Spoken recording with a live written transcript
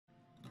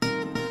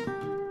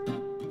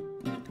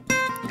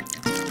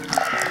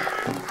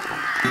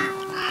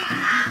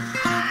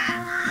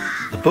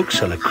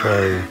Bookseller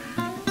Crow,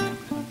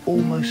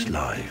 almost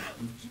live.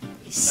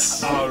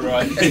 All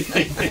right.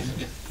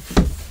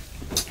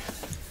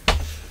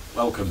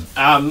 Welcome.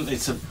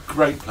 It's a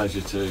great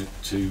pleasure to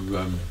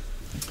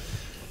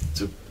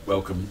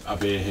welcome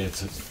Abir here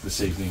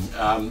this evening.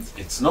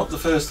 It's not the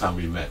first time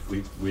we met.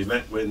 We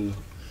met when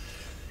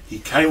he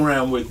came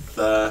around with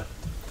a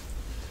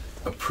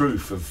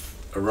proof of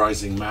A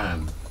Rising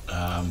Man.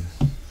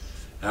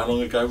 How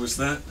long ago was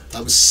that?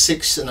 That was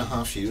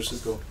 6.5 years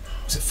ago.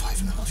 Was it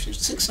 5.5 years?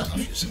 6.5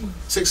 years ago.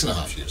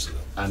 6.5 years ago.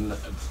 And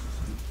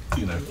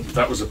you know,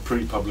 that was a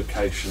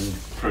pre-publication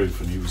proof,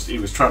 and he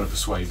was trying to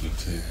persuade me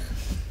to.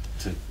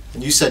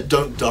 And you said,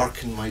 "Don't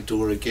darken my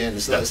door again."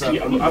 Is that?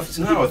 Yeah, no,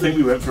 I think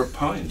we went for a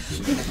pint.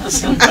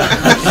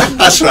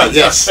 That's right.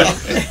 Yes.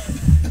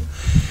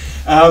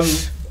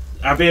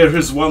 Abir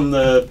has won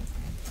the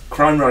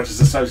Crime Writers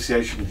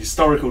Association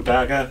Historical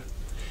Dagger.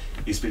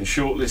 He's been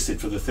shortlisted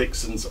for the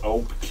Thixton's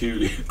Old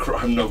Peculiar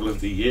Crime Novel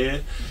of the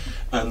Year,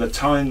 and the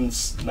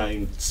Times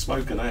named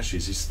Smoke and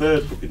Ashes, his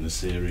third book in the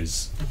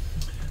series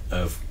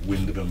of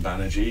Wyndham and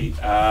Banerjee,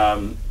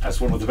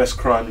 as one of the best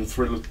crime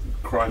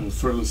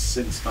thrillers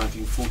since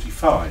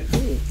 1945.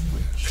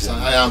 Which,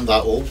 I am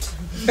that old.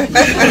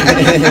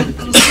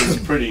 It's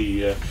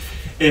pretty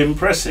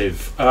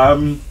impressive.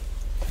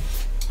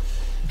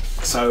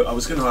 So I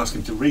was going to ask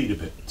him to read a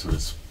bit to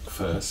us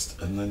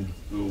first, and then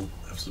we'll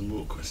have some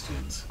more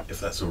questions, if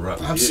that's all right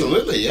with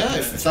Absolutely, you. yeah.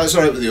 If that's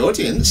all right with the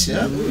audience,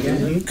 yeah.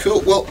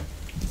 Cool. Well,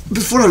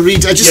 before I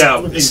read, I just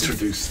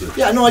introduce them.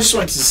 Yeah, no, I just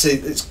wanted to say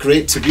it's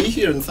great to be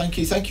here, and thank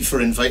you for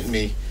inviting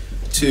me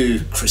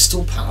to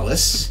Crystal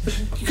Palace.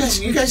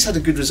 You guys had a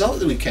good result at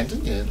the weekend,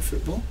 didn't you, in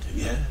football?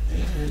 Yeah.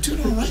 You're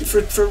doing all right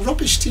for a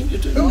rubbish team.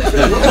 You're doing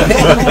very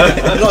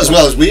well. Not as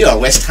well as we are.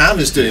 West Ham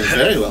is doing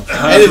very well.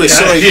 Anyway,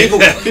 sorry,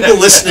 people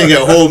listening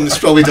at home, this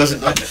probably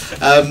doesn't know.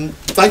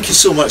 Thank you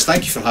so much.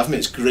 Thank you for having me.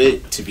 It's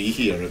great to be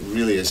here. It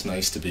really is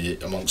nice to be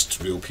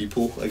amongst real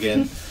people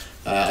again.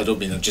 I don't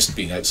mean just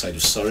being outside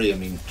of Surrey, I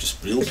mean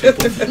just real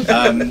people.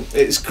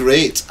 It's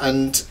great,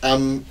 and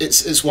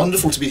it's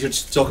wonderful to be here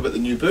to talk about the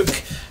new book.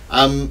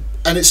 And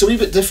it's a wee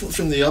bit different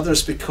from the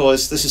others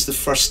because this is the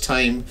first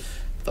time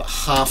that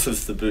half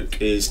of the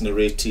book is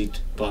narrated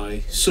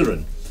by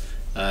Suren,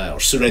 or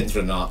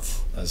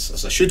Surendranath,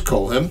 as I should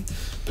call him,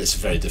 but it's a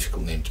very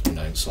difficult name to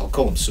pronounce, so I'll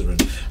call him Suren.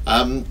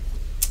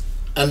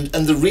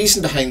 And the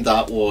reason behind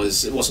that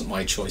was, it wasn't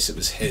my choice, it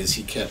was his.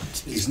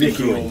 He's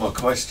nicking all my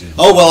questions.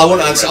 Oh, well, I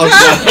won't answer. I'll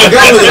get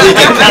on with the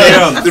weekend. Carry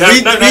on. The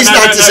reason I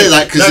had to say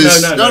that, because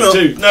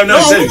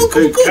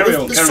carry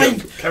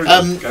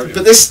on.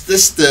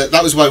 But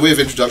that was my way of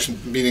introduction,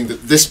 meaning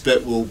that this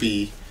bit will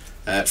be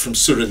from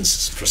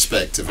Suren's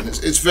perspective, and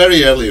it's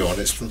very early on.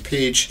 It's from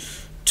page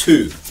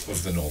 2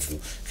 of the novel,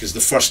 because the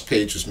first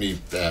page was me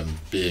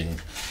being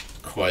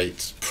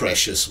quite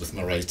precious with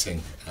my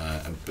writing,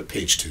 but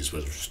page 2 is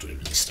where the story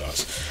really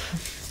starts.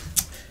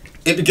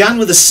 It began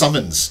with a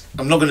summons.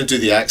 I'm not going to do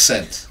the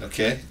accent,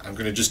 okay? I'm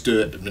going to just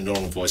do it in a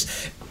normal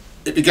voice.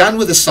 It began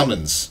with a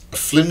summons. A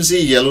flimsy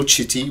yellow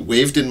chitty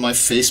waved in my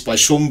face by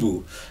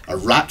Shombu, a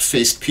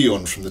rat-faced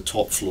peon from the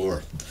top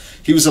floor.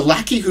 He was a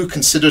lackey who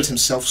considered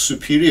himself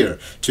superior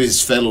to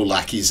his fellow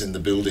lackeys in the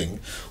building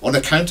on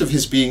account of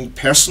his being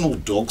personal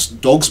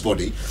dog's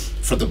body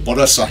for the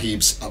Bora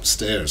Sahibs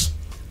upstairs.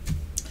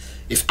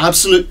 If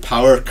absolute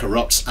power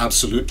corrupts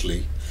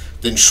absolutely,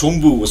 then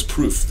Shombu was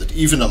proof that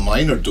even a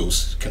minor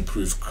dose can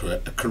prove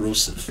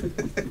corrosive.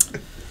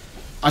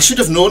 I should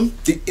have known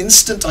the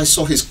instant I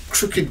saw his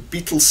crooked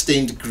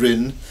beetle-stained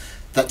grin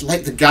that,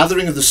 like the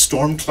gathering of the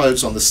storm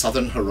clouds on the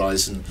southern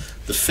horizon,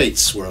 the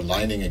fates were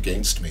aligning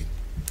against me.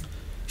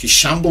 He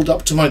shambled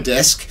up to my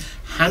desk,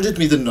 handed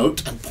me the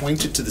note, and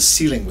pointed to the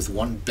ceiling with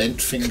one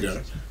bent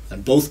finger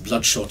and both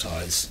bloodshot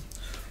eyes.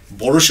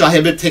 "Boro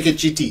Sahib teke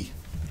chiti."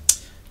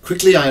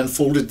 Quickly I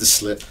unfolded the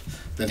slip,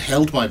 then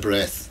held my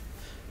breath.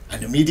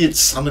 An immediate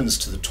summons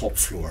to the top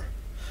floor.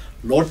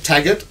 Lord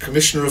Taggart,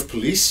 Commissioner of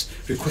Police,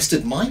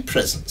 requested my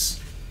presence.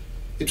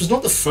 It was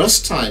not the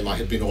first time I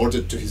had been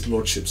ordered to his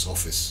lordship's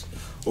office.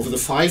 Over the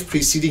 5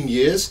 preceding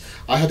years,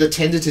 I had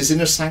attended his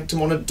inner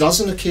sanctum on a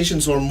dozen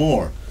occasions or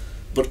more,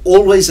 but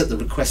always at the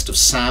request of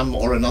Sam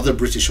or another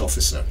British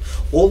officer,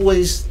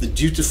 always the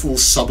dutiful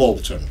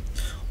subaltern,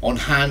 on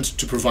hand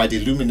to provide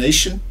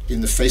illumination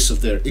in the face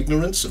of their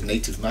ignorance of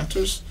native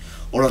matters,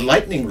 or a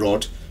lightning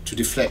rod to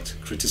deflect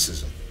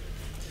criticism.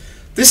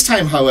 This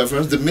time,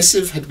 however, the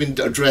missive had been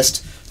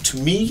addressed to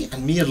me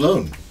and me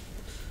alone.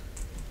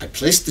 I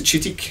placed the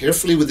chitty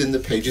carefully within the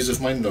pages of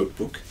my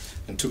notebook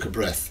and took a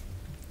breath.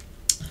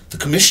 The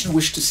Commissioner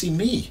wished to see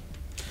me.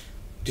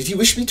 Did he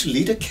wish me to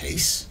lead a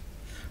case?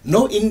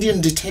 No Indian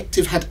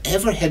detective had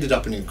ever headed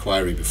up an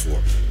inquiry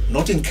before,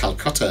 not in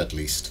Calcutta at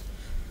least.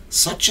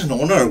 Such an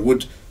honour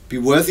would be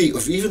worthy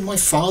of even my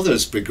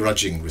father's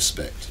begrudging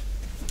respect.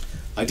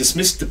 I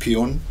dismissed the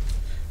peon,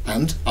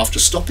 and after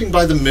stopping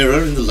by the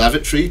mirror in the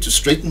lavatory to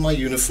straighten my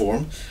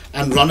uniform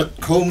and run a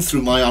comb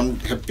through my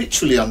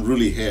habitually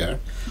unruly hair,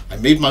 I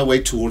made my way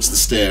towards the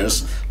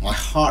stairs, my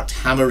heart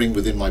hammering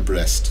within my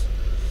breast.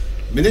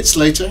 Minutes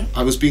later,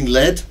 I was being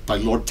led by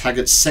Lord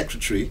Taggart's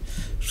secretary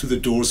through the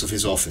doors of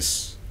his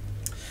office.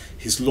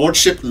 His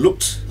lordship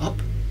looked up,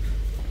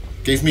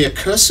 gave me a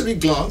cursory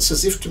glance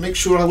as if to make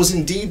sure I was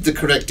indeed the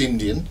correct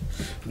Indian,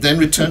 then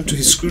returned to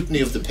his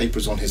scrutiny of the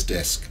papers on his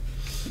desk.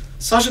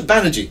 "Sergeant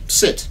Banerjee,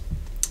 sit."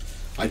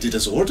 I did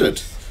as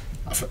ordered,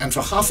 and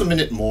for half a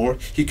minute more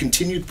he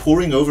continued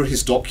poring over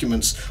his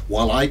documents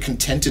while I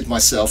contented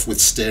myself with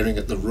staring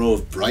at the row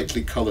of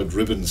brightly coloured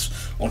ribbons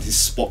on his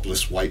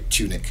spotless white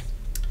tunic.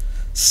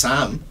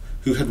 Sam,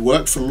 who had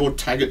worked for Lord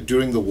Taggart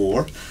during the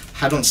war,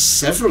 had on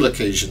several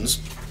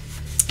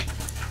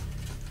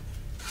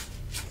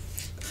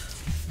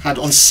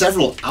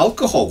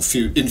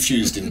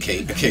alcohol-infused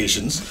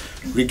occasions,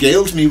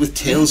 regaled me with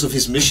tales of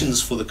his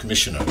missions for the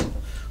Commissioner.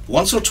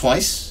 Once or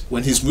twice,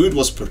 when his mood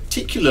was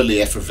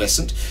particularly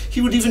effervescent, he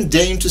would even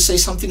deign to say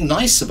something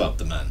nice about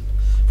the man.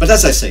 But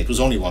as I say, it was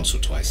only once or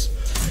twice.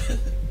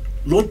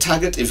 Lord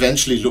Taggart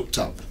eventually looked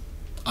up.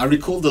 I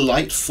recall the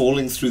light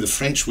falling through the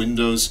French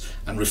windows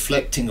and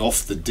reflecting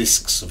off the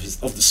discs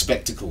of the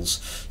spectacles,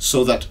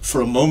 so that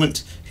for a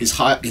moment his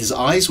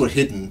eyes were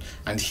hidden,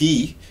 and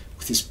he,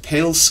 with his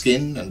pale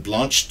skin and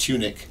blanched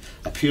tunic,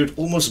 appeared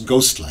almost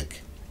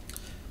ghost-like.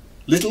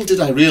 Little did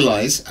I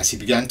realize, as he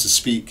began to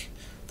speak,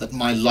 that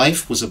my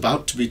life was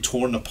about to be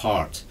torn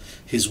apart.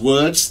 His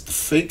words, the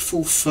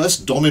fateful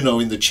first domino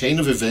in the chain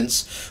of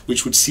events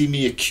which would see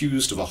me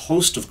accused of a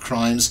host of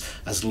crimes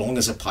as long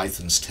as a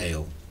python's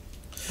tail.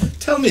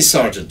 "Tell me,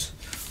 Sergeant,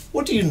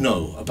 what do you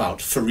know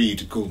about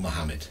Farid Gul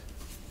Muhammad?"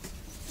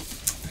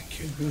 Thank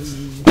you.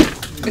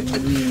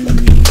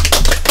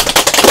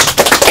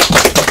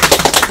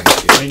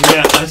 I mean,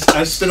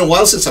 yeah, It's been a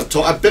while since I've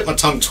talked. I bit my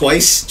tongue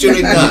twice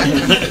during that.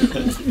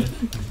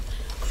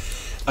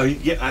 I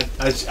mean, yeah,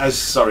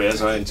 as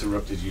I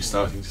interrupted you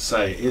starting to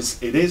say,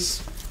 it is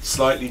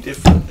slightly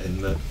different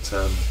in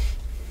that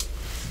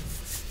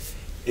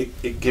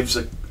it gives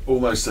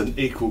almost an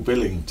equal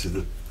billing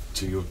to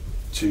your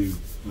two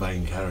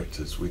main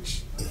characters,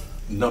 which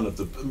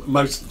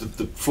most of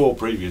the four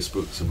previous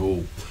books have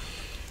all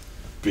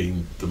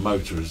been, the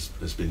motor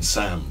has been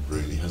Sam,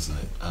 really, hasn't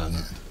it?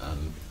 And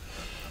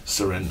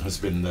Suren has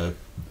been the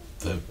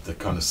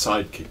kind of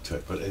sidekick to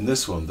it. But in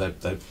this one,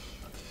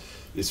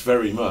 it's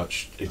very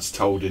much, it's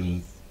told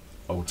in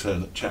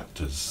alternate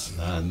chapters,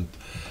 and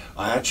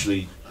I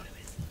actually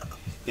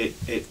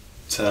it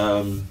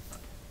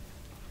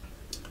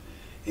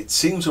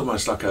seems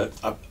almost like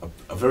a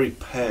very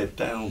pared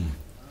down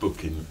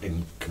book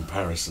in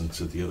comparison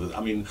to the other.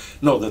 I mean,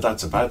 not that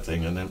that's a bad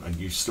thing, and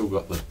you've still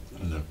got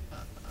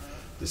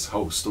this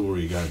whole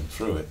story going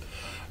through it,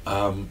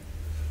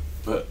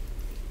 but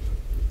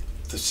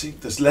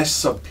there's less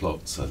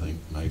subplots, I think,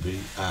 maybe,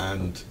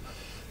 and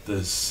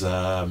there's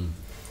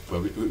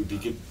well, it would be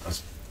good.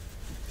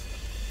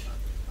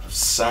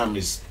 Sam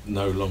is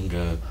no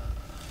longer.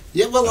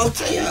 Yeah, well, I'll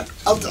tell you.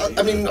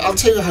 I'll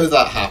tell you how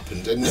that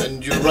happened,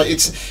 and you're right.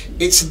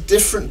 It's a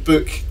different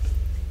book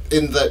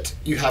in that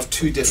you have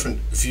two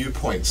different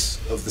viewpoints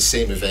of the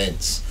same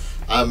events.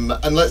 And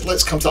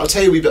let's come to that. I'll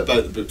tell you a wee bit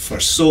about the book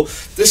first. So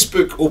this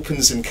book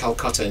opens in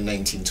Calcutta in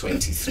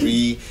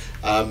 1923.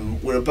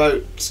 We're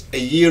about a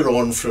year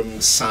on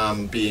from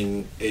Sam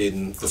being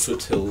in the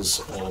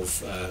foothills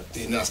of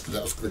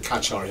the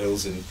Kachar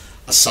Hills in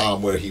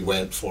Assam, where he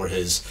went for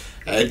his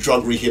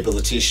drug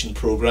rehabilitation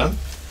program.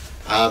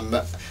 And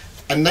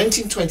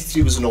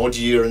 1923 was an odd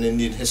year in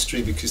Indian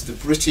history because the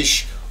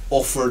British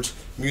offered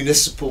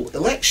municipal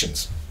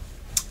elections.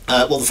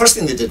 Well, the first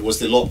thing they did was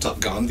they locked up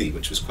Gandhi,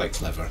 which was quite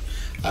clever.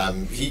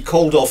 He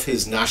called off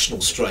his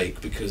national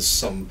strike because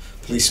some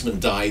policeman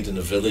died in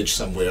a village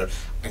somewhere,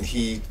 and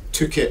he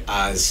took it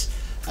as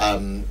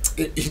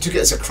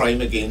a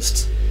crime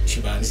against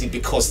humanity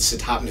because this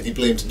had happened, and he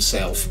blamed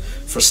himself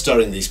for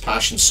stirring these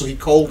passions. So he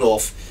called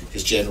off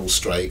his general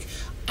strike,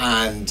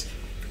 and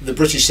the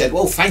British said,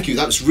 "Well, thank you,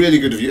 that was really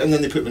good of you," and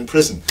then they put him in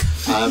prison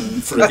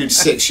for a good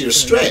 6-year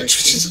stretch,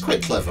 which is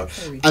quite clever.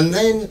 And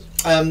then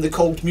they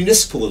called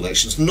municipal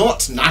elections,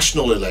 not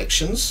national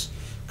elections,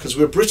 because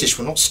we're British,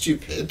 we're not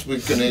stupid, we're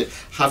going to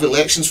have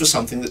elections for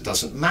something that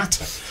doesn't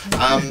matter.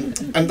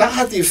 And that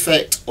had the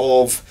effect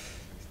of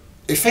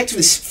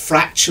effectively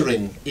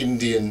fracturing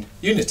Indian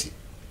unity.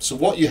 So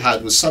what you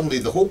had was suddenly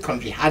the whole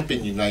country had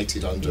been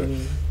united under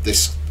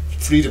this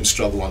freedom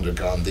struggle under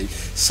Gandhi.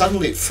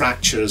 Suddenly it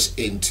fractures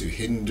into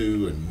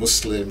Hindu and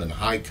Muslim and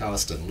high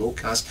caste and low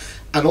caste,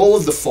 and all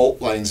of the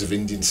fault lines of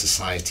Indian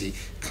society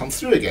come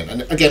through again,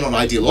 and again on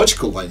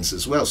ideological lines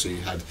as well. So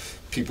you had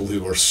people who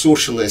were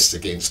socialists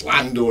against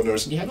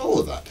landowners, and you had all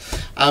of that.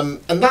 And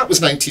that was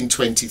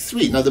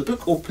 1923. Now the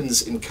book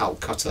opens in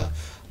Calcutta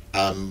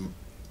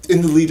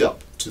in the lead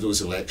up to those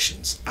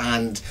elections,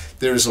 and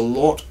there is a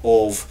lot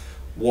of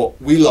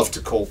what we love to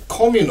call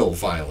communal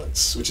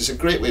violence, which is a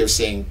great way of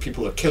saying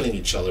people are killing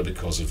each other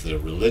because of their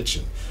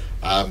religion.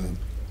 And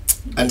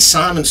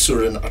Sam and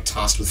Suren are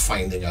tasked with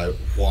finding out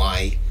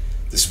why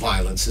this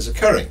violence is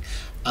occurring.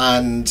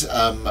 And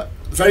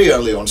very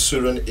early on,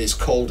 Suren is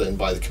called in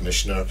by the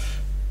Commissioner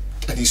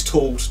he's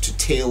told to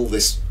tail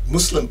this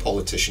Muslim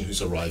politician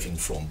who's arriving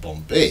from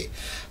Bombay.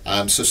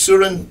 So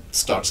Suren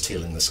starts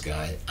tailing this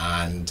guy,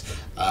 and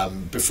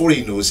before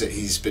he knows it,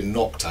 he's been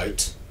knocked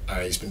out.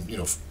 He's been,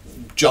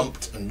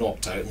 jumped and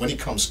knocked out. And when he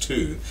comes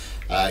to,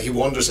 he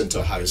wanders into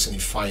a house and he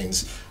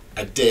finds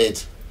a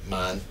dead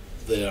man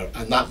there,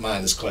 and that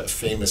man is quite a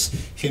famous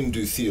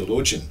Hindu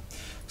theologian.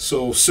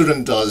 So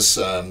Suren does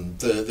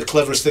the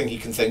cleverest thing he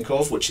can think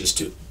of, which is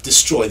to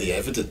destroy the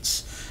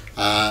evidence.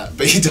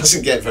 But he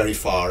doesn't get very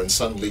far, and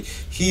suddenly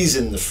he's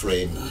in the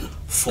frame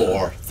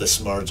for this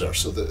murder.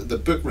 So the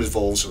book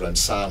revolves around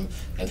Sam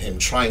and him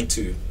trying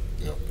to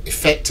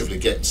effectively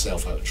get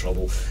himself out of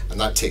trouble, and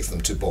that takes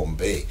them to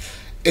Bombay.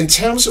 In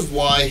terms of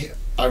why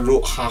I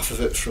wrote half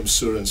of it from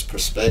Suren's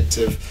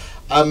perspective,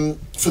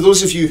 for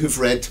those of you who've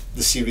read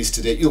the series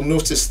to date, you'll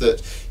notice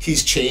that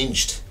he's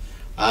changed.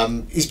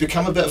 He's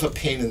become a bit of a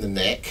pain in the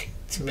neck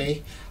to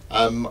me.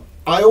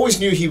 I always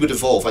knew he would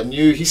evolve. I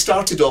knew he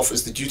started off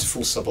as the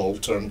dutiful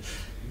subaltern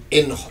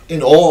in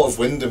awe of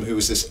Wyndham, who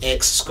was this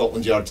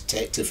ex-Scotland Yard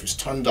detective who's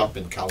turned up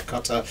in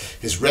Calcutta.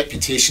 His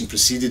reputation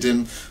preceded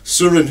him.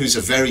 Suren, who's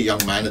a very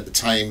young man at the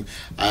time,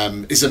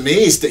 is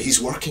amazed that he's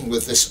working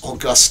with this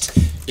august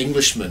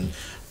Englishman.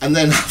 And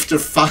then after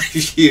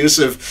 5 years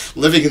of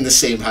living in the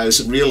same house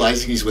and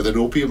realising he's with an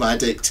opium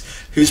addict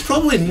who's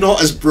probably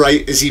not as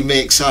bright as he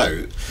makes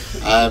out,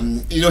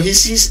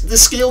 the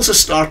scales are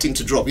starting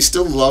to drop. He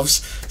still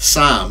loves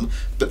Sam,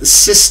 but the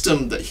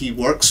system that he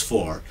works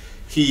for,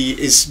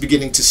 he is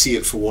beginning to see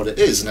it for what it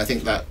is. And I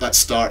think that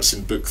starts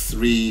in book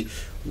 3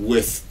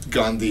 with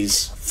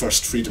Gandhi's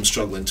first freedom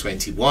struggle in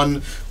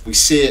 21. We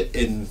see it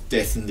in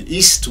Death in the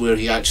East, where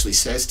he actually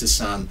says to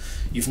Sam,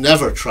 "You've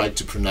never tried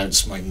to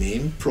pronounce my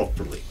name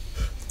properly.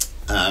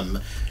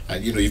 And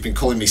you've been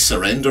calling me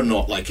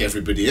Surendranath like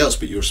everybody else,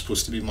 but you're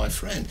supposed to be my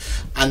friend."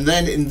 And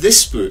then in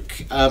this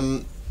book,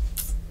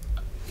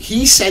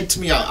 he said to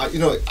me, I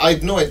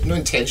had no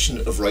intention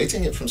of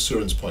writing it from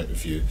Suren's point of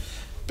view,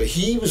 but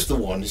he was the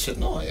one who said,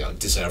 "No, I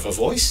deserve a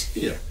voice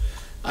here."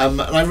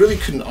 And I really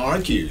couldn't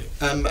argue.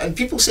 And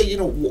people say,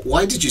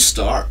 why did you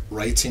start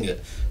writing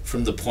it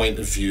from the point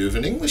of view of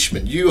an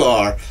Englishman? You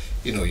are,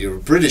 you're a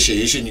British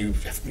Asian, you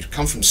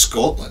come from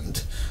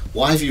Scotland.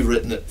 Why have you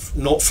written it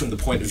not from the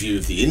point of view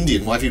of the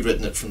Indian? Why have you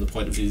written it from the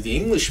point of view of the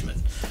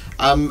Englishman?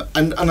 And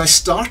I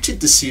started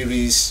the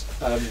series,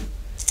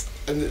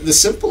 and the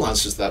simple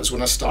answer to that was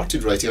when I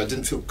started writing, I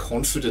didn't feel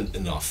confident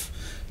enough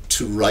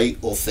to write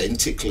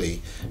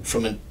authentically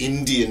from an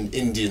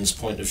Indian's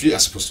point of view,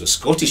 as opposed to a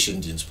Scottish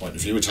Indian's point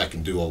of view, which I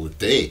can do all the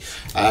day.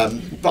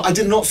 But I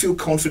did not feel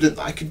confident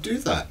that I could do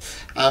that.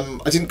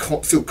 I didn't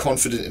feel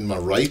confident in my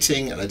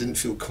writing, and I didn't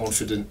feel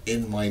confident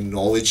in my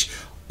knowledge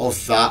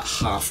of that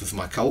half of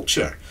my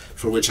culture,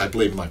 for which I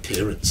blame my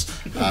parents.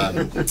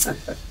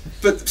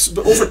 But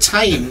over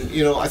time,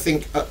 I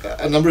think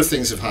a number of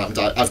things have happened.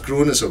 I've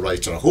grown as a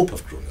writer. I hope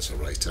I've grown as a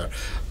writer.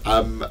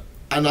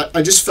 And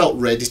I just felt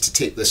ready to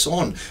take this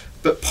on.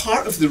 But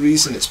part of the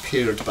reason it's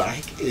pared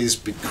back is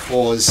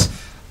because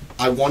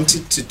I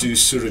wanted to do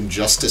Suren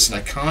justice, and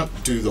I can't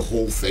do the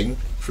whole thing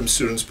from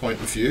Suren's point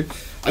of view.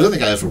 I don't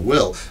think I ever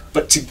will.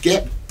 But to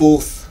get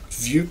both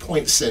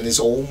viewpoints in is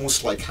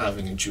almost like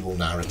having a dual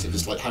narrative.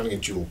 It's like having a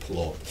dual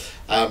plot.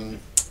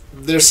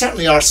 There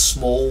certainly are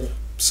small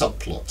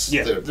subplots.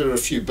 Yeah. There are a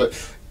few, but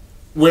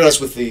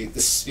whereas with the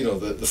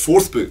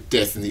fourth book,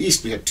 Death in the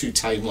East, we had two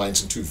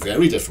timelines and two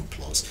very different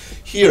plots.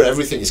 Here,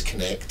 everything is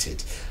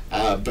connected,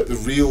 but the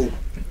real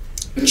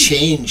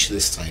change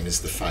this time is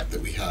the fact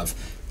that we have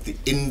the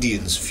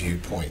Indian's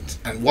viewpoint.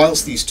 And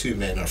whilst these two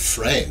men are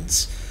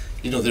friends,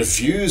 their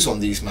views on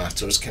these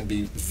matters can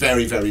be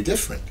very, very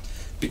different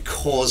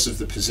because of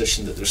the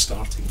position that they're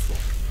starting from.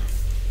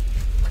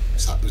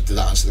 Did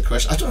that answer the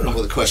question? I don't know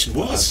what the question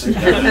was. Did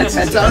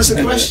that answer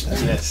the question?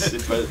 Yes.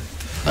 But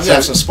I'm going to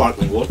have some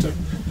sparkling water.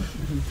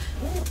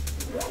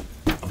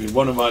 I mean,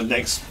 one of my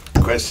next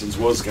questions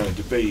was going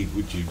to be,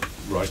 would you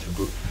write a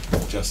book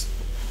just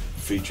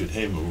featured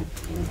him, or?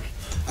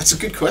 That's a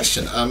good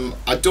question.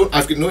 I've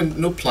got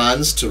no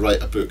plans to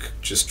write a book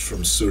just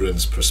from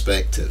Suren's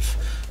perspective.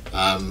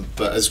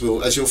 But as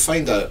you'll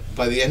find out,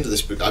 by the end of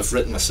this book, I've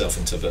written myself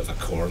into a bit of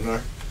a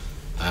corner.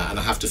 And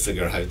I have to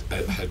figure out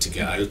how to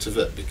get out of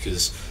it,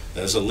 because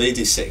there's a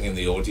lady sitting in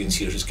the audience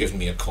here who's given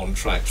me a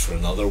contract for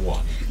another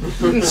one.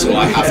 So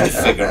I have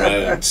to figure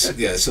out,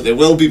 so there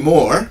will be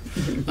more.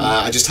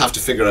 I just have to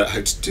figure out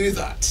how to do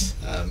that.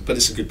 But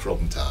it's a good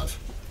problem to have.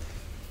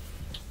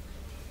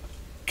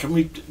 Can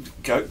we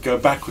go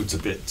backwards a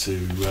bit to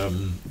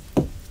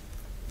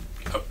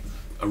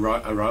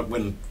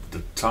when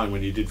the time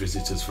when you did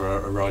visit us for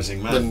a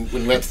Rising Man?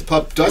 When we went to the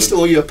pub. Do I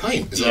still owe you a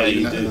pint? Yeah,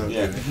 you do.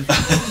 Yeah.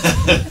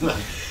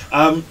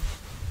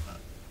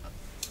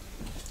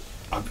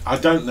 I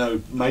don't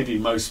know. Maybe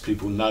most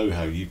people know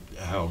how you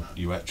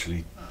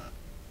actually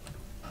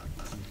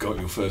got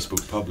your first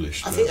book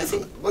published. I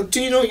think. Well,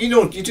 do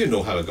you do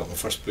know how I got my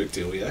first book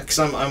deal? Yeah, because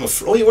I'm a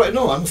fraud. Oh, you right?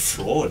 No, I'm a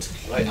fraud.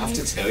 Right, I have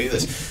to tell you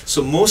this.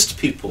 So most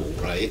people,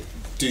 right,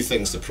 do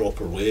things the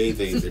proper way.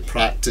 They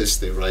practice.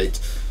 They write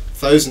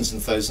thousands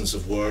and thousands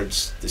of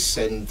words. They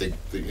send,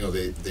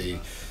 they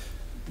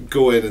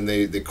go in and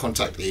they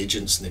contact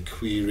agents and they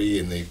query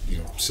and they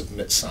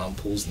submit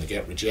samples and they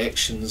get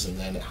rejections, and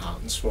then it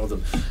happens for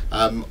them.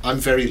 I'm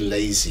very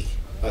lazy.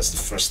 That's the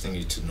first thing you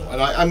need to know.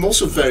 And I'm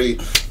also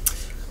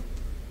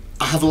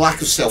I have a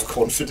lack of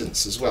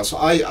self-confidence as well. So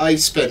I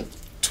spent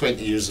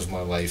 20 years of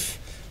my life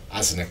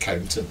as an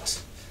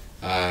accountant.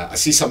 I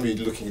see somebody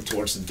looking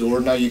towards the door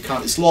now. You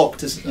can't, it's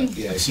locked, isn't it?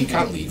 Yeah, so you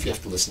can't leave, you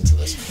have to listen to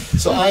this.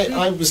 So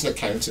I was an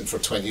accountant for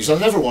 20 years. I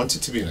never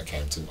wanted to be an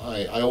accountant.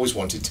 I always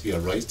wanted to be a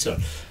writer.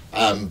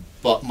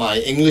 But my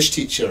English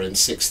teacher in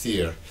 6th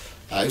year,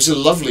 he was a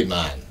lovely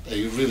man,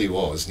 he really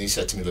was, and he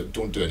said to me, look,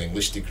 don't do an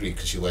English degree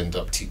because you'll end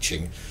up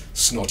teaching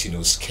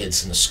snotty-nosed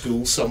kids in a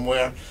school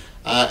somewhere.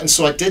 And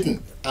so I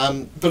didn't.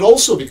 But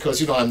also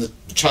because, I'm the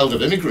child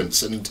of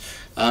immigrants, and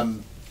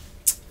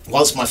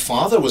whilst my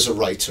father was a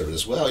writer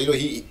as well,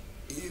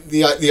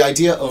 the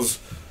idea of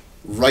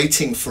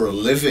writing for a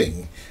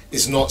living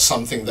is not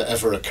something that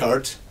ever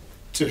occurred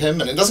to him,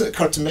 and it doesn't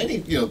occur to many.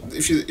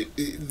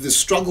 The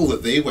struggle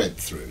that they went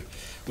through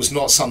was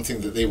not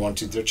something that they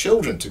wanted their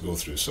children to go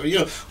through. So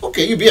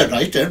okay, you be a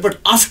writer, but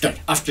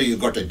after you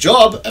got a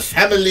job, a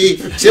family,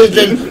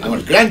 children, I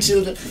want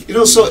grandchildren.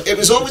 So it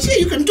was always,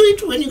 you can do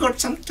it when you got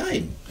some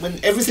time. When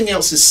everything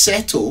else is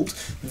settled,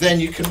 then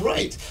you can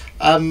write.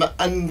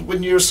 And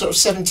when you're sort of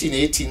 17,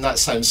 18, that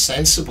sounds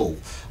sensible.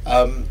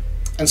 And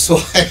so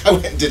I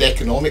went and did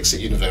economics at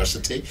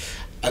university,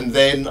 and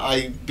then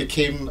I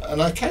became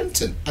an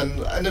accountant,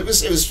 and it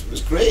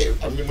was great.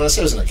 I mean, when I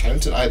say I was an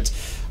accountant,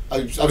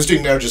 I was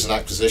doing mergers and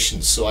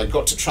acquisitions, so I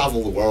got to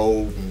travel the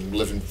world and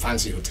live in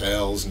fancy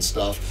hotels and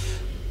stuff.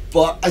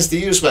 But as the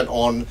years went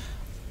on,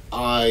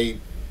 I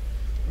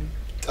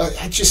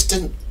just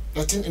didn't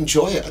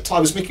enjoy it at all.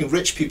 I was making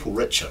rich people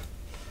richer,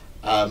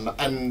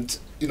 and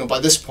by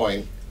this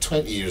point,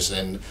 20 years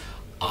in,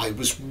 I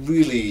was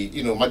really,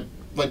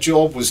 my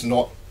job was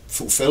not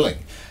fulfilling.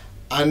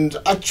 And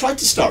I tried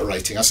to start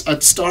writing.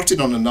 I'd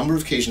started on a number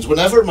of occasions.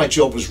 Whenever my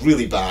job was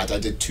really bad, I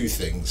did two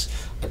things.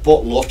 I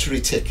bought lottery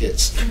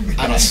tickets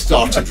and I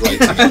started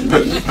writing a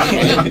book.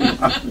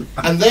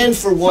 Right? And then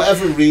for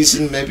whatever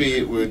reason, maybe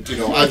it would,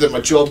 either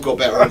my job got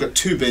better or I got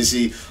too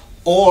busy,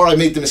 or I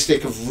made the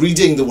mistake of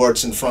reading the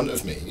words in front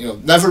of me.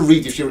 Never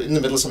read, if you're in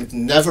the middle of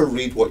something, never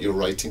read what you're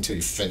writing till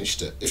you've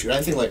finished it. If you're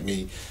anything like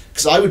me,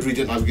 because I would read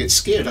it and I would get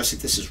scared. I'd say,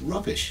 this is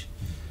rubbish.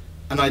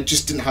 And I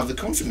just didn't have the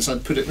confidence.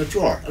 I'd put it in a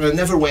drawer. And I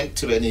never went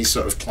to any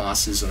sort of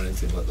classes or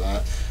anything like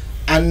that.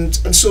 And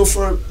so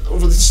for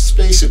over the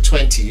space of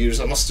 20 years,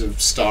 I must have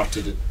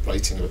started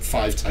writing about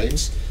 5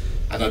 times.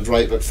 And I'd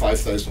write about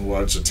 5,000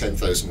 words or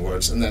 10,000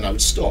 words, and then I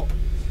would stop.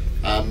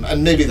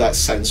 And maybe that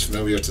sounds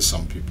familiar to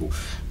some people.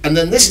 And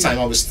then this time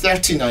I was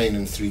 39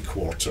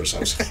 3/4. I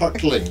was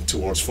hurtling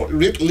towards 40,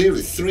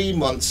 literally 3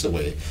 months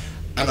away.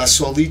 And I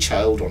saw Lee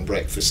Child on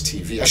breakfast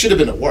TV. I should have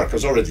been at work, I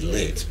was already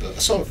late, but I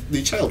saw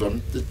Lee Child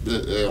on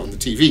the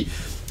TV.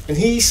 And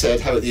he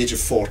said how at the age of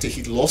 40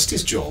 he'd lost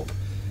his job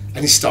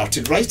and he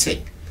started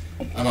writing.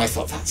 And I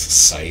thought, that's a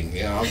sign,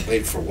 I'm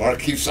late for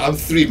work, I'm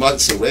 3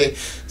 months away.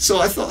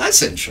 So I thought,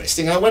 that's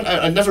interesting. I went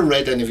out, I'd never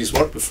read any of his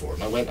work before,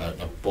 and I went out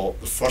and I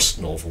bought the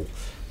first novel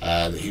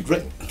that he'd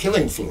written,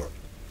 Killing Floor.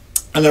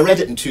 And I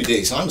read it in 2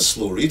 days. I'm a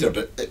slow reader,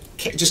 but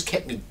it just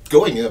kept me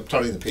going,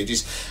 turning the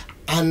pages.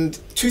 And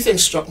 2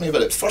 things struck me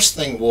about it. First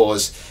thing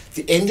was,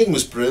 the ending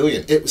was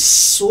brilliant. It was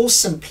so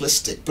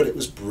simplistic, but it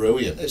was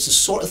brilliant. It's the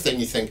sort of thing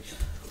you think,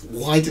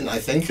 why didn't I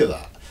think of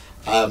that?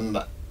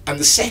 And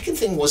the second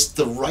thing was,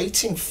 the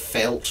writing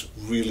felt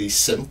really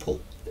simple.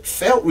 It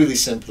felt really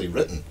simply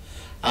written.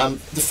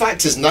 The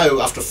fact is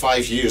now, after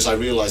 5 years, I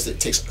realise that it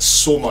takes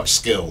so much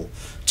skill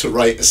to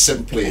write as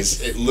simply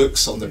as it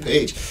looks on the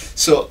page.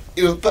 So,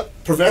 but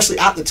perversely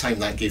at the time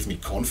that gave me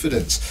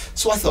confidence.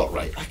 So I thought,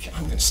 right,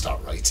 I'm going to start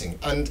writing.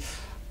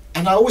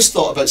 And I always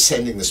thought about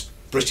sending this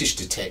British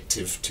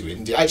detective to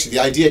India. Actually, the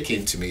idea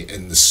came to me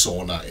in the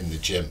sauna in the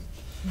gym.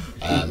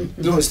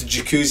 No, it's the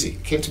jacuzzi.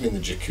 It came to me in the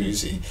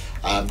jacuzzi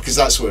because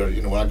that's where,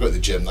 when I go to the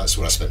gym, that's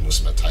where I spend most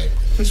of my time.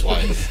 That's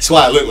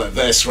why I look like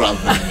this rather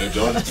than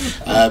John.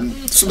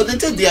 But they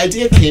did. The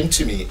idea came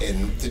to me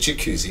in the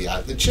jacuzzi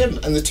at the gym,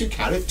 and the 2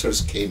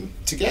 characters came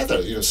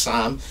together.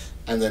 Sam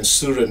and then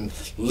Suren,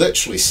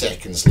 literally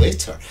seconds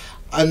later.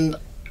 And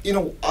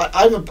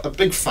I'm a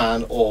big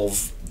fan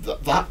of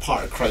that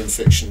part of crime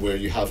fiction where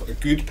you have a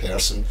good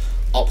person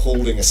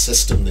upholding a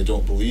system they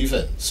don't believe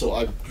in. So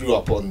I grew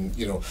up on,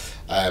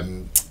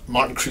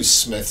 Martin Cruz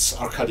Smith's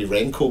Arkady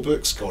Renko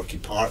books, Gorky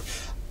Park.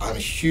 I'm a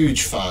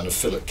huge fan of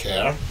Philip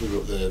Kerr, who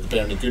wrote the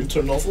Bernie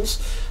Gunter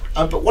novels.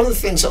 But one of the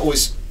things that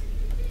always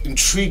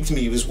intrigued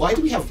me was, why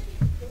do we have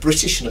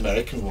British and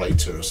American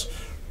writers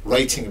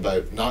writing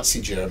about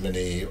Nazi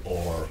Germany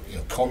or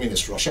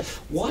communist Russia?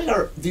 Why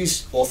are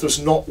these authors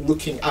not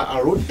looking at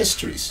our own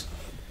histories?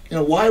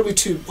 Why are we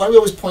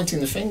always pointing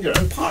the finger?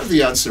 And part of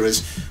the answer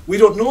is, we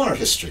don't know our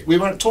history. We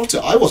weren't taught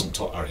it. I wasn't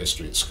taught our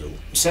history at school.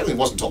 I certainly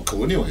wasn't taught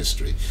colonial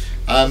history.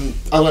 I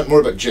learnt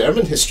more about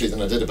German history than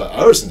I did about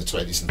ours in the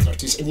 20s and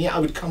 30s, and yet I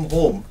would come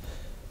home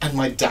And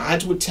my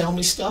dad would tell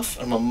me stuff,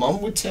 and my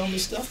mum would tell me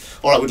stuff,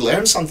 or I would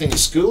learn something at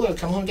school. I'd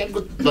come home and get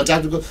good. My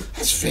dad would go,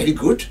 "That's very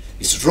good.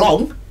 It's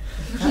wrong,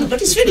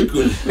 but it's very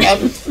good."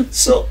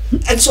 So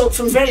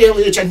from very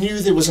early age, I knew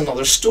there was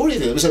another story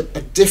there. There was a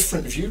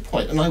different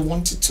viewpoint, and I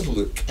wanted to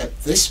look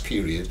at this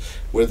period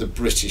where the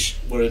British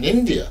were in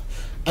India,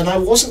 and I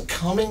wasn't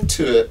coming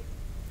to it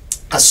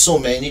as so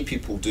many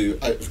people do,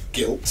 out of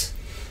guilt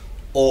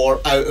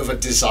or out of a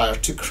desire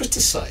to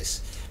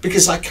criticise.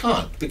 Because I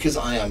can't, because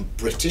I am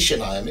British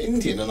and I am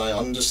Indian, and I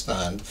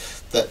understand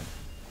that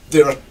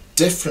there are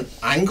different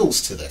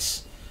angles to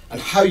this, and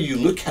how you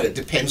look at it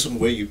depends on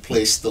where you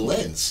place the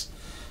lens.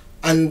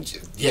 And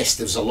yes,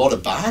 there's a lot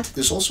of bad,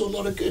 there's also a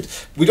lot of good.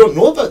 We don't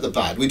know about the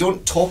bad. We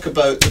don't talk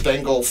about the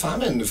Bengal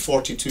famine of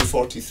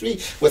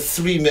 42-43, where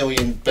 3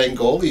 million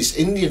Bengalis,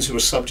 Indians who were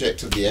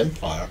subject of the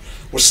empire,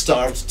 were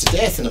starved to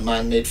death in a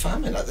man-made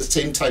famine at the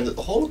same time that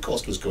the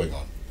Holocaust was going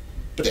on.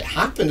 But it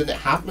happened, and it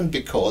happened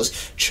because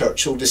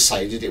Churchill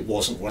decided it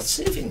wasn't worth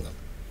saving them.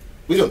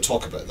 We don't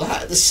talk about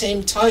that. At the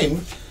same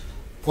time,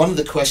 one of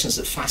the questions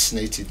that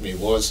fascinated me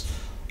was,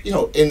 you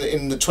know,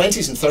 in the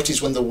 20s and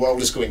 30s, when the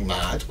world is going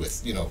mad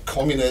with, you know,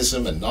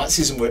 communism and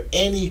Nazism, where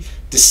any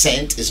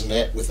dissent is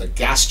met with a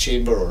gas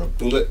chamber or a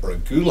bullet or a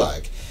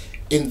gulag,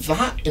 in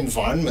that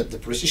environment, the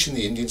British and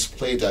the Indians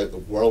played out the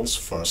world's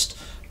first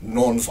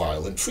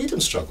non-violent freedom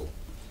struggle.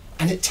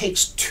 And it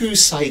takes two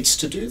sides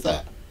to do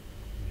that.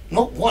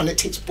 Not one, it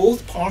takes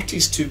both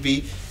parties to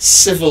be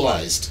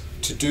civilized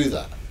to do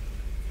that.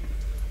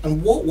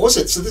 And what was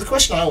it? So the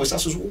question I always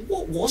ask was, well,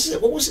 what was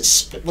it? What was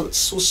it well, it's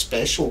so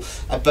special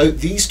about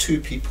these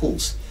two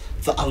peoples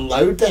that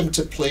allowed them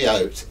to play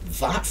out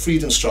that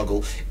freedom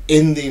struggle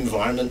in the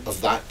environment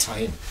of that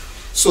time?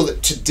 So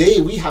that today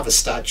we have a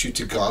statue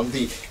to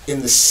Gandhi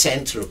in the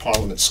centre of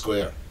Parliament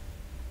Square.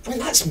 I mean,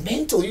 that's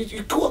mental.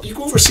 You go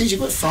overseas, you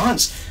go to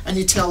France, and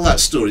you tell that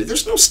story.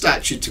 There's no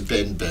statue to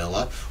Ben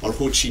Bella or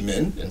Ho Chi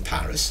Minh in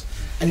Paris.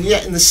 And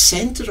yet in the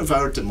centre of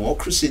our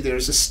democracy, there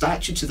is a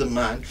statue to the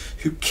man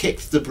who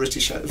kicked the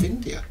British out of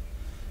India.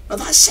 Now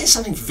that says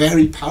something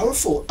very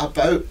powerful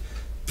about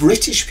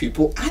British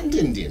people and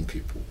Indian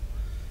people.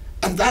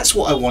 And that's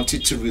what I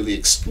wanted to really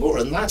explore.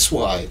 And that's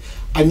why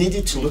I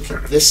needed to look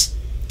at this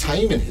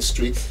time in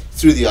history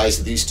through the eyes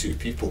of these two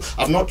people.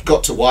 I've not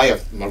got to why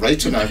I'm a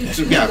writer now.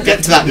 Yeah, I'm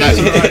getting to that now.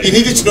 You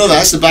needed to know that.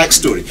 That's the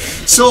backstory.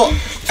 So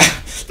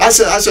that's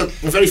a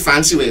very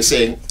fancy way of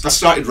saying I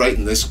started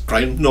writing this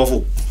crime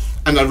novel,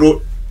 and I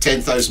wrote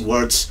 10,000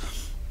 words,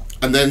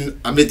 and then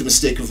I made the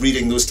mistake of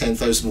reading those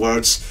 10,000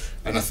 words,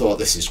 and I thought,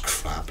 this is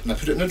crap, and I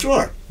put it in a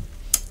drawer.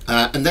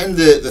 And then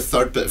the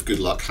third bit of good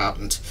luck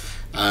happened,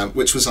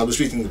 which was I was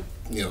reading,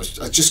 you know,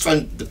 I just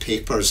found the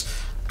papers,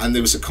 and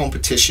there was a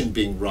competition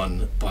being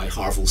run by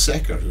Harvill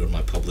Secker, who are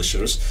my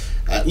publishers,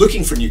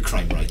 looking for new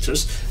crime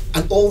writers,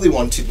 and all they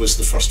wanted was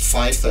the first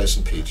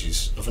 5,000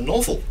 pages of a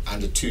novel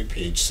and a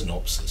 2-page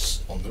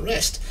synopsis on the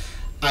rest.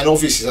 And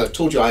obviously, as I've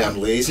told you, I am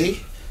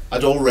lazy.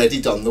 I'd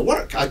already done the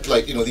work. I'd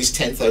like, you know, these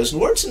 10,000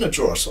 words in a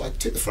drawer, so I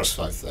took the first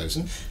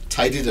 5,000,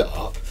 tidied it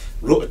up,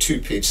 wrote a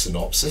 2-page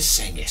synopsis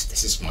saying, yes,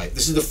 this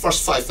is the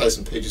first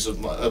 5,000 pages of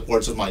my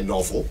words of my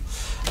novel,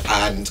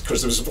 and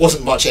because there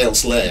wasn't much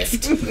else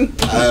left, and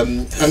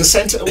I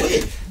sent it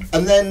away.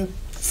 And then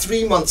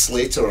 3 months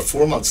later or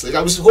 4 months later,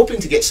 I was hoping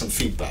to get some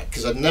feedback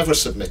because I'd never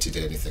submitted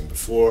anything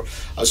before.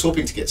 I was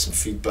hoping to get some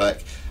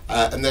feedback,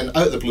 and then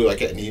out of the blue I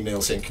get an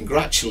email saying,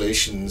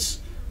 congratulations,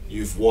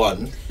 you've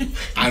won,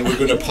 and we're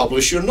going to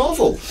publish your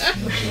novel.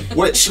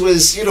 Which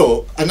was, you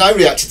know, and I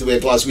reacted the way a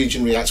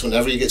Glaswegian reacts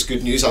whenever he gets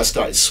good news. I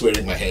started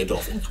swearing my head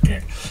off.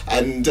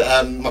 And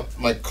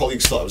my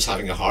colleagues thought I was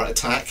having a heart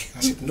attack.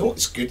 I said, no,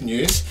 it's good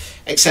news.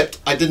 Except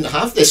I didn't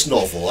have this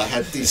novel. I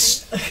had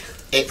these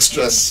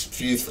extra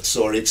few,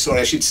 sorry,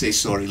 I should say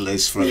sorry,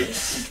 Liz, for it.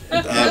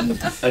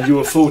 And you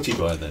were 40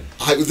 by then?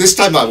 This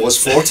time I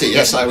was 40,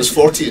 yes, I was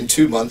 40 in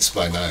 2 months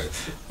by now.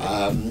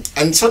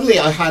 And suddenly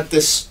I had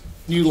this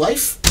new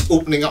life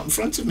opening up in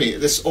front of me,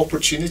 this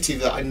opportunity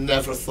that I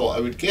never thought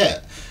I would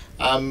get.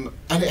 And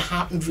it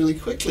happened really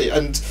quickly.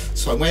 And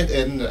so I went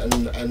in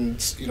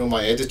and you know,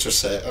 my editor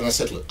said, and I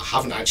said, look, I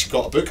haven't actually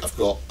got a book, I've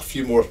got a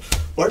few more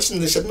words.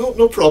 And they said,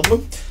 no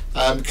problem,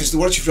 because the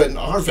words you've written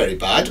are very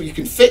bad, you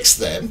can fix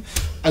them.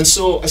 And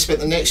so I spent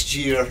the next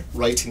year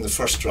writing the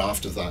first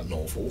draft of that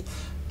novel.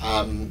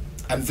 And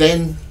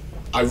then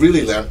I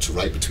really learnt to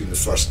write between the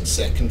first and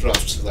second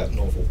drafts of that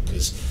novel,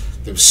 because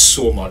there was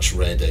so much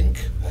red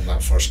ink on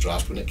that first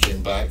draft when it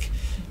came back.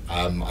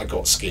 I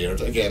got scared.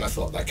 Again, I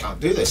thought, I can't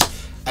do this.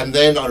 And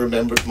then I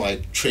remembered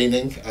my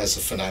training as a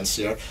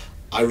financier.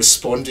 I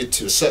responded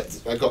to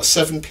I got a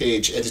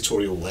 7-page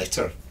editorial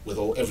letter with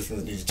everything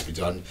that needed to be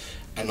done,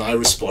 and I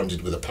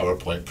responded with a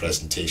PowerPoint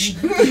presentation.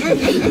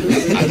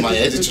 And my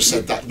editor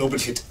said that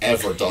nobody had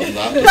ever done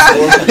that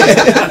before.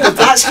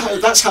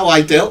 But that's how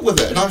I dealt with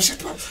it. And I was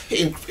like, well,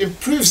 it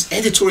improves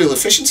editorial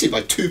efficiency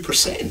by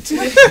 2%.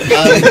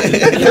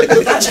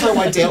 But that's how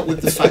I dealt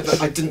with the fact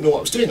that I didn't know what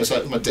I was doing. I was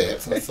out of my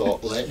depth, and I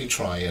thought, let me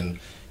try and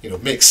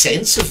make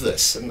sense of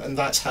this, and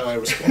that's how I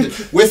responded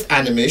with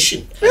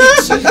animation.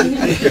 So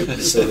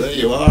there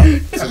you are.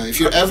 So if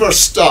you're ever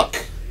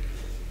stuck,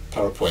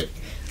 PowerPoint.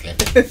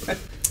 Okay.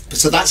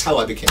 So that's how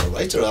I became a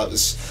writer. That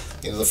was,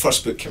 the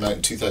first book came out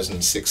in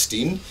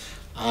 2016,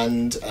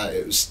 and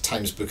it was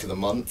Times Book of the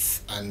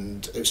Month,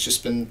 and it's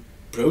just been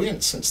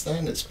brilliant since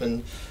then. It's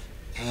been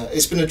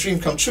a dream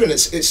come true, and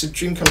it's a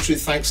dream come true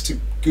thanks to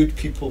good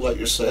people like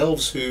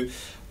yourselves who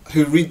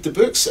read the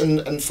books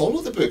and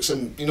follow the books.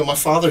 And my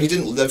father, he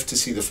didn't live to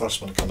see the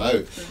first one come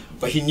out,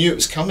 but he knew it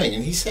was coming,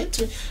 and he said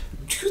to me,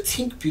 "Do you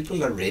think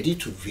people are ready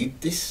to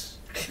read this?"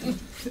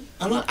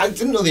 And I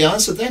didn't know the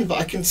answer then, but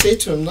I can say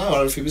to him now,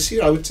 or if he was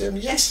here, I would tell him,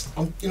 yes,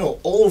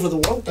 all over the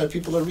world now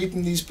people are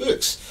reading these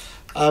books,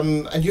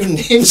 and your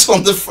name's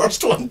on the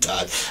first one,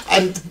 Dad.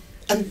 And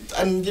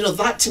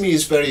that to me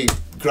is very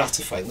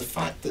gratifying, the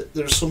fact that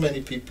there are so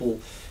many people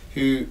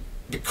who,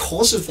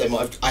 because of them,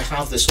 I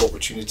have this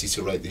opportunity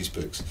to write these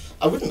books.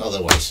 I wouldn't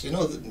otherwise.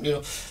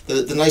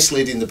 The nice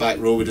lady in the back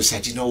row would have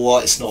said, "You know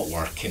what, it's not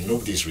working,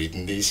 nobody's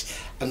reading these,"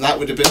 and that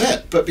would have been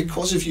it. But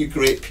because of you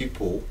great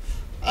people,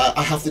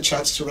 I have the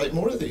chance to write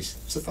more of these,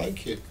 so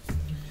thank you.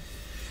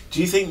 Do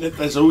you think that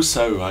there's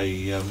also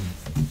a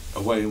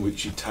way in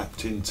which you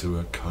tapped into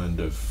a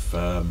kind of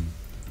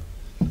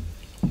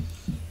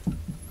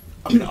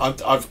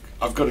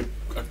I've got a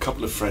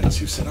couple of friends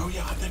who said, "Oh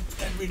yeah,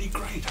 they're really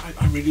great.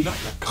 I really like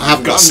that." I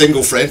haven't got a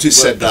single friend who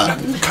said that.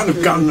 Kind of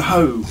gung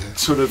ho,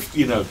 sort of,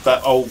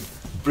 that old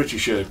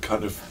Britisher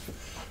kind of.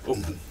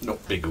 Not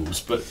Biggles,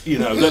 but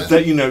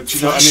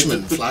Flashman,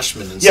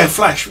 and yeah, stuff.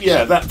 Flash,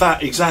 yeah,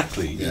 that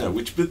exactly,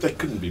 which, but they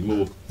couldn't be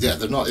more. Yeah,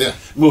 they're not. Yeah,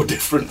 more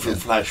different from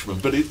Flashman,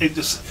 but it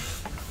just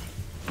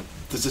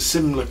there's a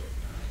similar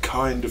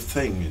kind of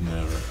thing in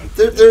there.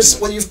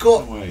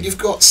 You've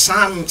got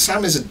Sam.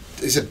 Sam is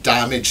a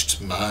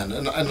damaged man,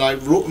 and I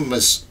wrote him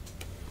as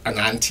an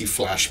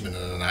anti-Flashman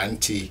and an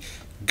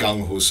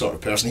anti-gung-ho sort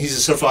of person. He's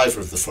a survivor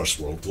of the First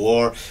World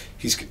War.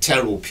 He's got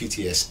terrible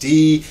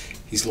PTSD.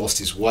 He's lost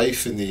his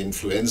wife in the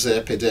influenza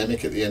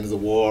epidemic at the end of the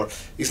war.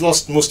 He's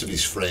lost most of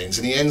his friends,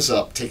 and he ends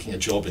up taking a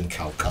job in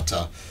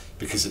Calcutta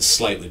because it's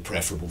slightly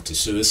preferable to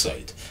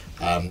suicide.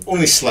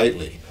 Only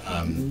slightly.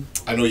 I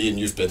know, Ian,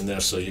 you've been there,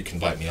 so you can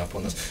back me up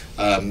on this.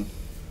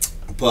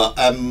 But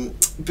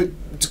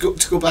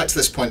to go back to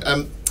this point,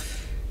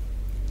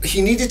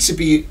 he needed to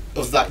be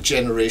of that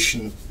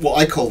generation, what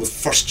I call the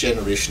first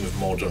generation of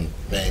modern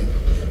men.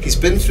 He's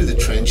been through the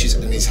trenches,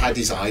 and he's had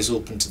his eyes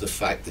open to the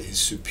fact that his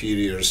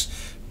superiors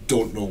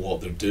don't know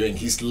what they're doing.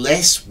 He's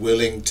less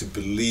willing to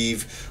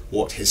believe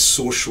what his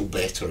social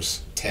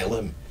betters tell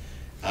him.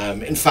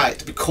 In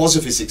fact, because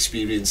of his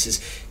experiences,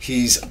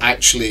 he's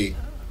actually,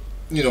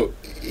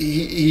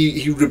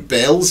 he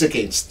rebels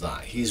against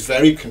that. He's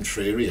very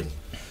contrarian.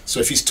 So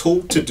if he's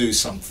told to do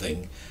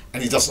something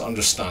and he doesn't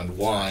understand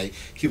why,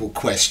 he will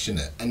question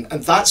it. And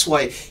that's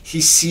why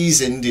he sees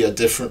India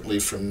differently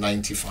from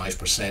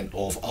 95%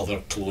 of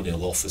other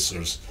colonial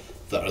officers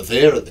that are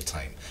there at the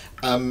time.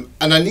 And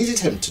I needed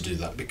him to do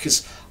that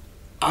because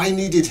I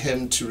needed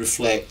him to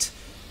reflect,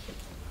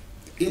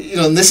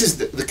 and this is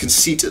the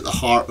conceit at the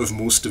heart of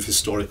most of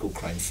historical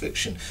crime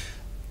fiction.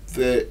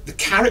 The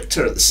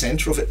character at the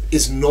centre of it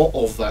is not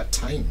of that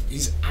time.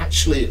 He's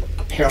actually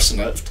a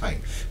person out of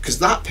time, because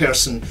that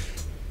person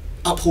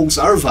upholds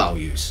our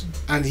values,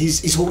 and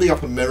he's holding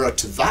up a mirror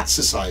to that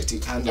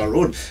society and our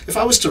own. If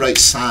I was to write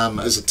Sam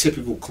as a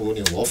typical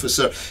colonial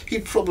officer,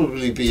 he'd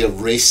probably be a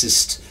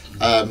racist,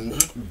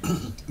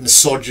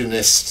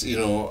 misogynist,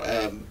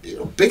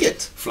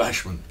 bigot.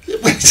 Flashman.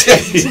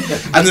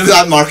 And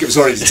that market was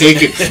already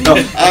taken.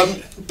 No,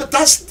 but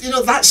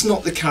that's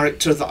not the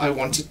character that I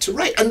wanted to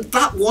write, and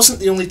that wasn't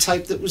the only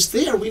type that was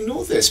there. We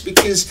know this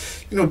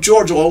because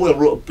George Orwell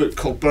wrote a book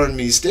called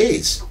Burmese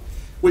Days,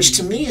 which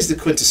to me is the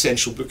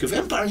quintessential book of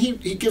empire, and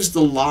he gives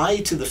the lie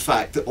to the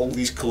fact that all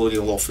these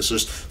colonial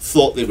officers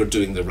thought they were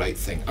doing the right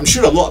thing. I'm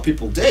sure a lot of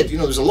people did.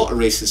 There's a lot of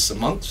racists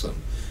amongst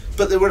them.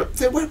 But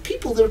there were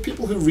people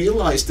who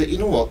realised that,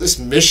 this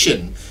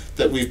mission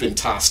that we've been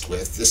tasked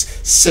with, this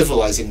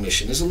civilising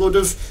mission, is a load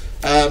of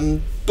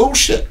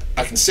bullshit.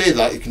 I can say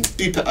that. You can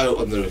beep it out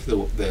on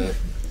the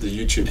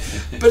YouTube.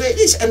 But it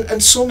is,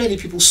 and so many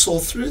people saw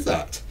through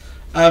that.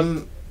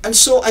 And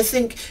so I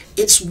think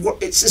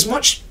it's as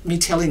much me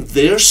telling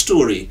their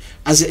story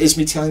as it is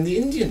me telling the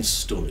Indians'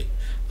 story.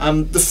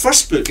 The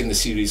first book in the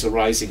series, A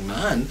Rising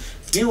Man,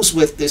 deals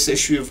with this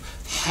issue of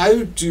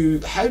how do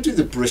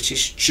the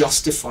British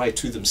justify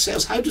to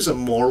themselves, how does a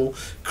moral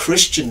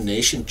Christian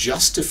nation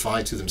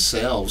justify to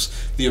themselves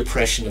the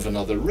oppression of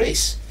another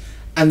race?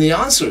 And the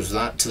answer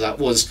to that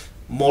was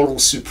moral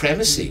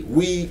supremacy.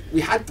 We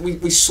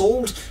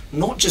sold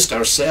not just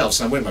ourselves,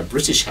 and I'm wearing my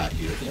British hat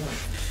here,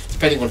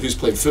 depending on who's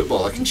playing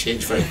football, I can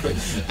change very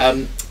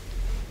quickly.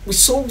 We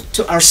sold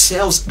to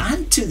ourselves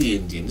and to the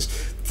Indians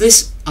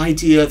this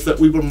idea that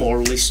we were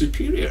morally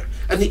superior.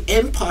 And the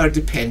empire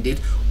depended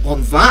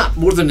on that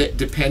more than it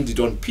depended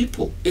on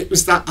people. It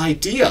was that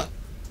idea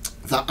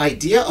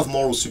of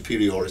moral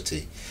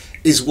superiority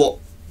is what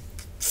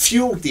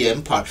fueled the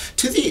empire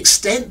to the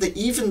extent that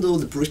even though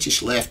the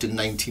British left in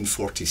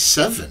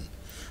 1947,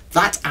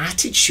 that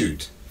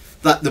attitude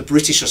that the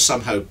British are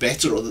somehow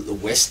better or that the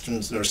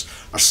Westerners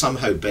are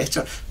somehow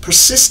better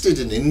persisted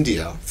in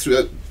India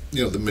throughout,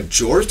 the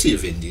majority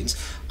of Indians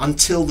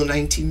until the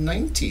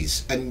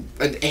 1990s and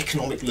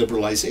economic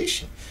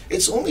liberalisation.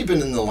 It's only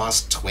been in the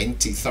last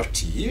 20,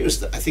 30 years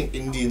that I think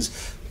Indians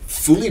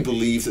fully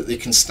believe that they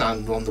can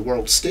stand on the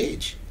world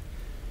stage.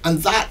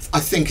 And that, I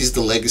think, is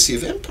the legacy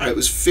of empire. It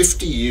was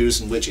 50 years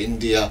in which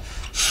India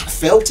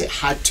felt it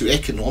had to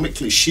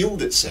economically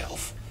shield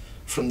itself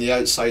from the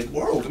outside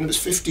world. I mean, it's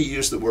 50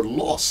 years that were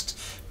lost,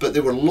 but they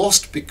were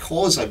lost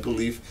because, I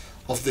believe,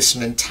 of this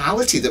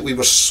mentality that we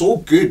were so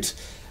good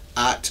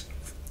at,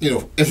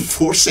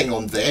 enforcing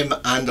on them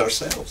and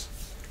ourselves.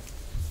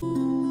 They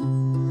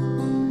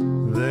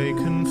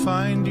can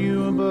find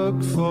you a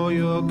book for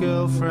your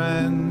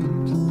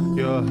girlfriend,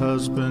 your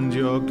husband,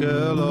 your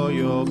girl or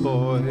your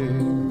boy.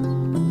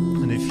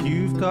 And if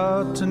you've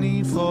got a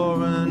need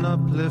for an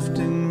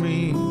uplifting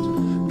read,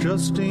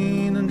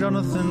 Justine and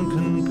Jonathan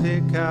can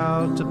pick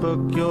out a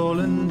book you'll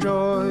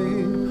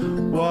enjoy.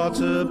 What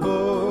a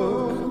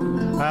book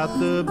at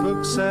the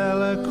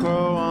Bookseller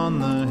Crow on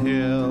the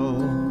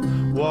hill.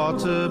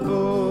 What a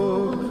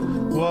book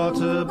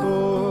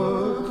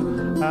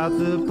at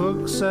the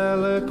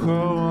Bookseller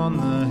Crow on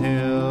the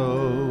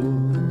hill.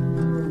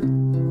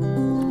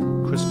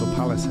 Crystal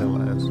Palace Hill,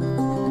 that is.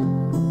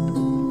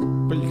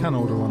 But you can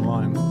order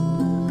online.